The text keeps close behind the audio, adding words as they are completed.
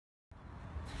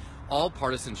All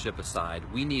partisanship aside,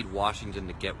 we need Washington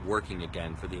to get working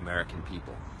again for the American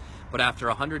people. But after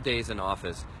 100 days in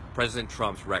office, President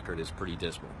Trump's record is pretty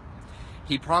dismal.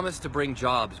 He promised to bring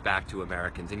jobs back to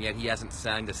Americans, and yet he hasn't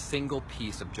signed a single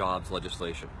piece of jobs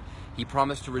legislation. He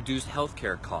promised to reduce health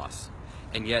care costs,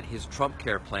 and yet his Trump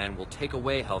Care plan will take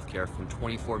away health care from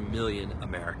 24 million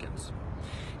Americans.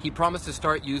 He promised to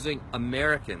start using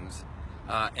Americans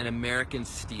and American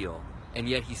steel, and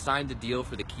yet he signed a deal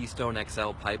for the Keystone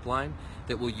XL pipeline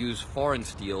that will use foreign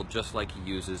steel just like he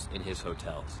uses in his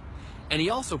hotels. And he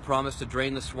also promised to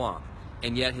drain the swamp,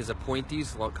 and yet his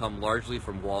appointees will come largely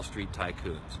from Wall Street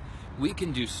tycoons. We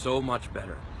can do so much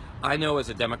better. I know as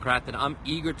a Democrat that I'm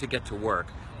eager to get to work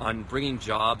on bringing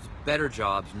jobs, better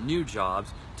jobs, new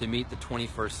jobs to meet the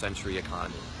 21st century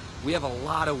economy. We have a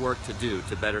lot of work to do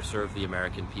to better serve the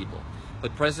American people.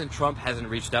 But President Trump hasn't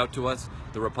reached out to us,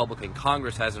 the Republican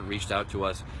Congress hasn't reached out to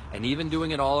us, and even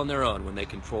doing it all on their own when they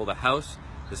control the House,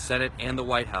 the Senate, and the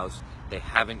White House, they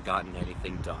haven't gotten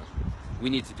anything done. We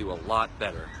need to do a lot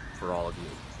better for all of you.